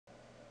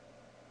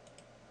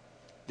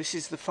This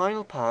is the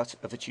final part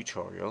of a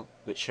tutorial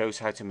that shows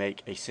how to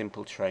make a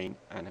simple train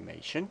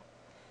animation.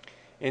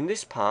 In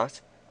this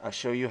part, I'll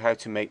show you how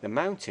to make the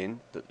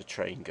mountain that the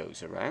train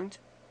goes around.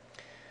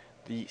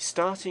 The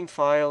starting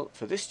file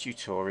for this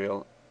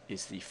tutorial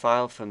is the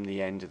file from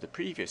the end of the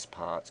previous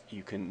part.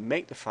 You can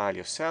make the file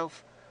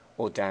yourself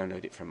or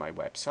download it from my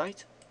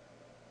website.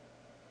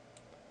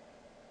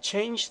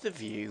 Change the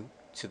view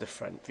to the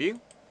front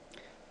view.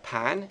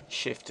 Pan,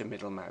 shift and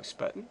middle mouse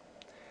button.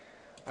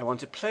 I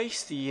want to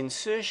place the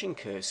insertion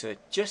cursor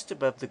just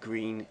above the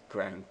green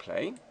ground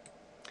plane.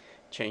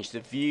 Change the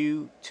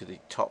view to the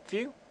top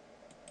view.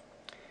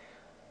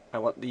 I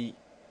want the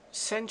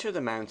center of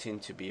the mountain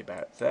to be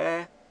about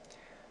there.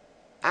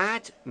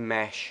 Add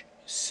mesh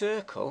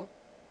circle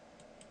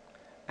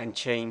and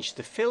change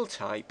the fill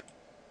type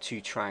to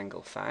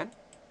triangle fan.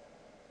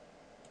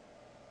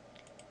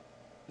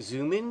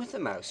 Zoom in with the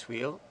mouse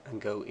wheel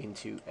and go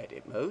into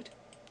edit mode.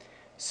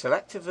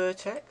 Select a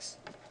vertex.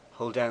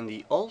 Hold down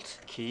the Alt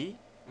key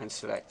and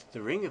select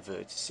the ring of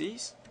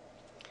vertices.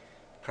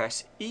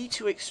 Press E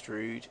to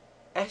extrude,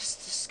 S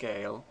to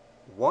scale,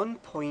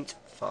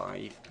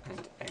 1.5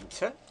 and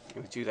enter.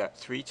 We'll do that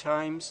 3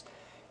 times.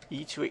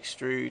 E to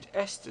extrude,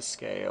 S to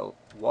scale,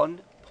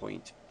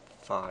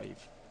 1.5,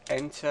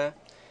 enter.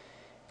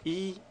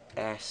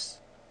 ES,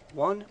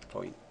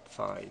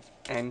 1.5,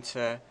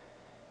 enter.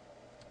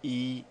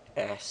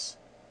 ES,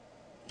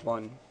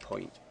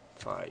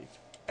 1.5,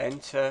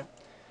 enter.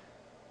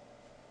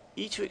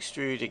 E to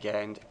extrude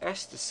again,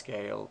 S to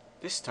scale,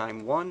 this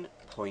time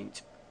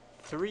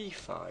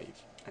 1.35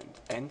 and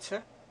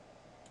enter.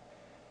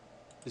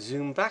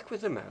 Zoom back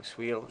with the mouse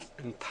wheel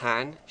and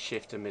pan,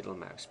 shift and middle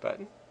mouse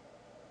button.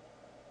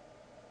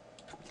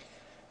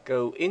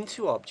 Go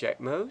into object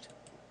mode.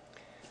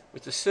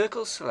 With the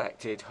circle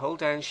selected, hold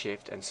down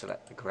shift and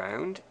select the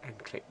ground and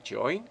click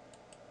join.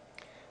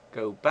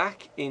 Go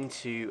back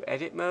into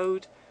edit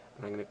mode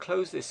and I'm going to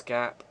close this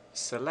gap,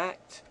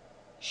 select,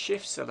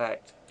 shift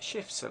select,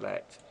 shift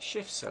select,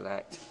 shift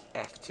select,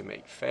 F to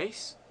make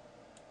face.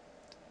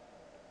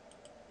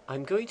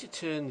 I'm going to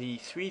turn the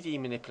 3D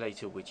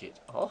manipulator widget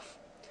off.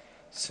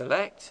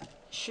 Select,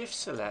 shift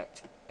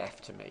select,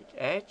 F to make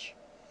edge.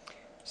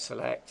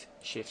 Select,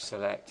 shift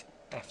select,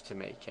 F to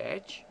make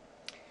edge.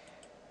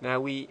 Now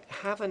we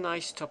have a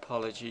nice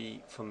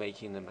topology for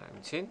making the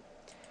mountain.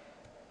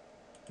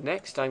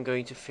 Next I'm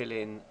going to fill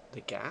in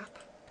the gap.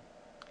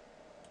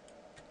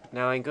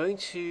 Now I'm going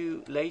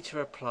to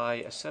later apply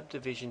a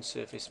subdivision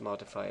surface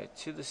modifier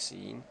to the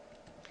scene.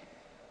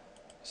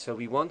 So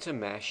we want a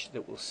mesh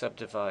that will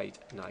subdivide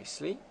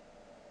nicely.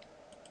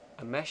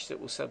 A mesh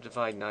that will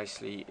subdivide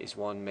nicely is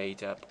one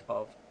made up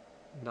of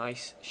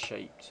nice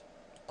shaped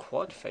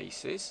quad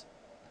faces.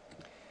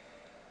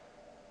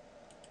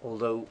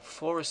 Although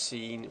for a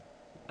scene,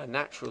 a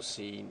natural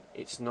scene,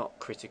 it's not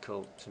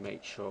critical to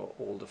make sure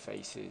all the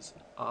faces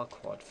are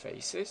quad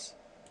faces.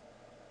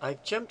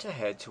 I've jumped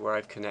ahead to where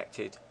I've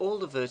connected all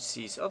the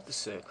vertices of the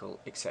circle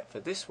except for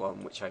this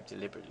one, which I've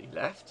deliberately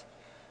left.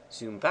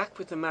 Zoom back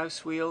with the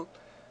mouse wheel,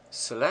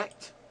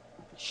 select,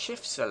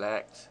 shift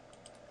select,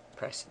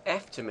 press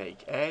F to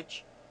make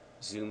edge,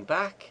 zoom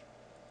back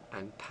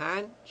and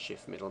pan,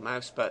 shift middle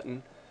mouse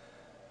button,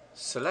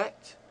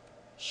 select,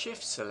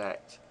 shift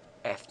select,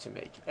 F to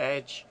make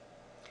edge,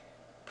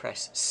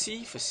 press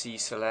C for C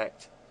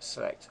select,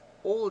 select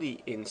all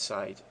the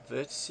inside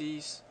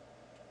vertices,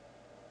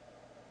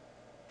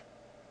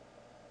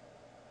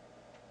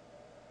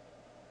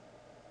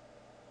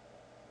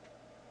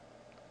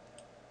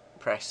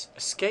 press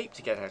escape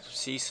to get out of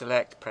C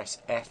select, press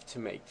F to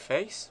make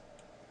face.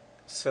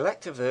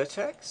 Select a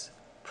vertex,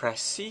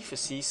 press C for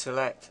C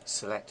select,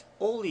 select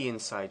all the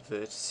inside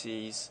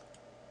vertices,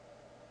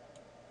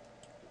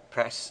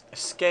 press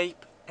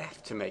escape,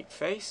 F to make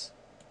face.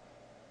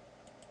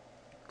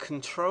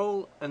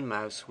 Control and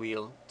mouse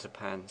wheel to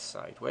pan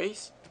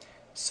sideways.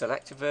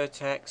 Select a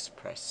vertex,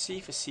 press C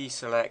for C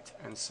select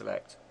and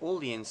select all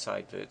the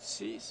inside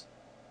vertices.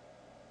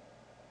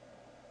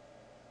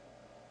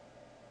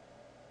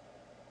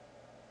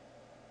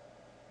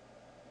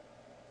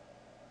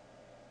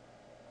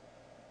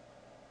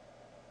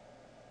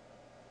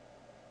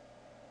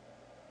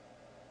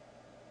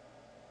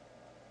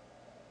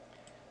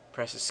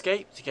 Press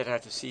escape to get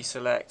out of C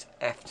select,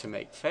 F to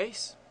make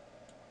face.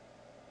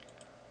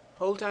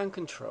 Hold down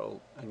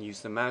Control and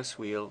use the mouse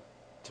wheel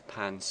to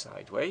pan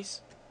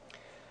sideways.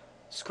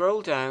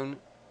 Scroll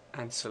down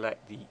and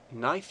select the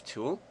knife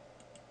tool.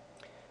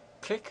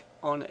 Click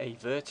on a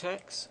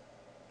vertex,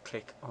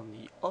 click on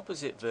the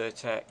opposite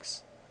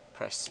vertex,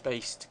 press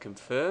space to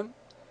confirm,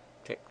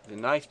 click the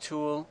knife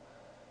tool,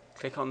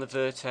 click on the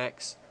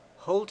vertex,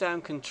 hold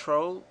down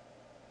Control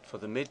for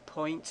the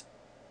midpoint,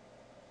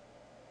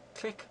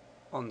 click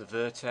on the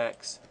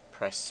vertex,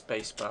 press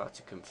spacebar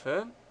to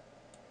confirm.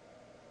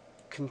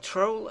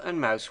 Control and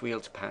mouse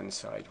wheel to pan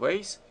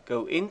sideways,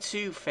 go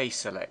into face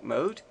select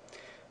mode,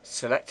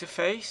 select a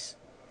face,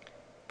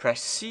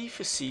 press C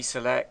for C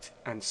select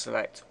and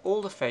select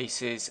all the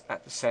faces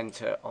at the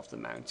center of the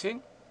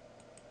mountain.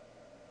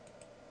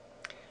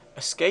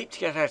 Escape to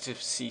get out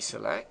of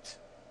C-Select.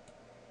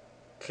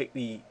 Click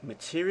the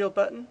Material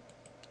button.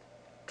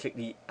 Click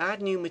the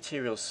Add New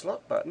Material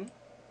slot button.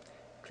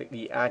 Click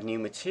the Add New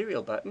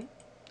Material button.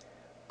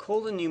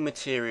 Call the new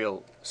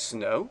material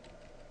Snow.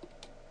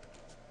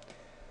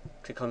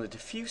 Click on the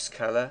diffuse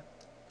color.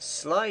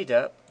 Slide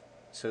up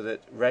so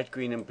that red,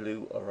 green and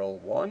blue are all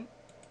 1.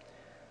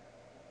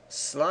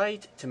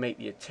 Slide to make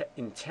the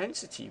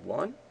intensity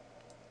 1.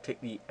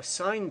 Click the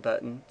Assign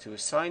button to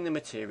assign the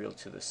material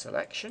to the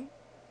selection.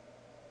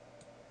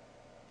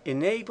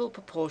 Enable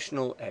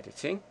proportional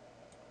editing.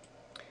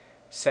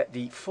 Set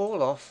the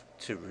fall off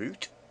to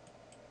root.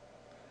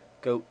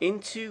 Go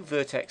into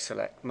vertex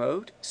select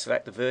mode.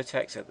 Select the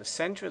vertex at the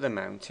center of the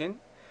mountain.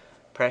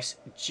 Press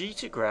G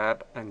to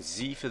grab and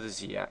Z for the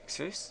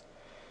Z-axis.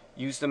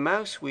 Use the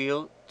mouse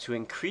wheel to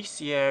increase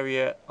the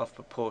area of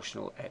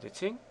proportional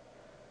editing.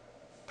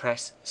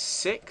 Press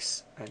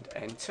 6 and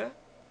enter.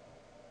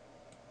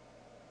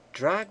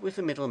 Drag with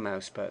the middle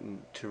mouse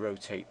button to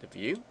rotate the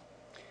view.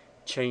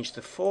 Change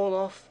the fall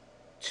off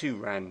to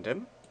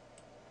random.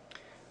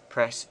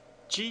 Press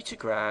G to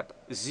grab,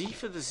 Z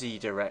for the Z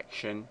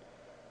direction,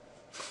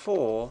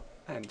 4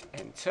 and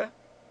enter.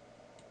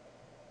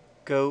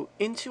 Go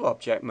into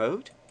object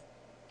mode.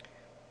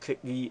 Click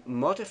the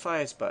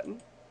modifiers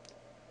button.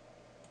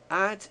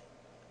 Add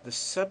the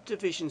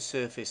subdivision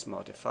surface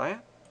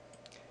modifier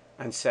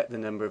and set the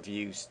number of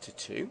views to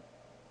 2.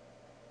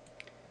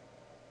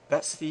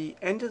 That's the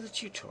end of the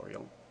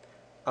tutorial.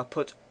 I'll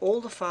put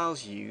all the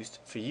files used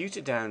for you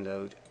to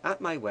download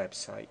at my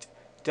website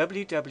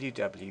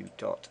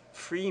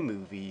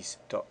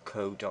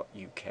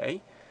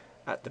www.freemovies.co.uk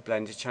at the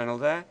Blender channel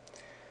there.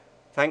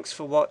 Thanks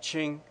for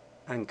watching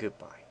and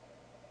goodbye.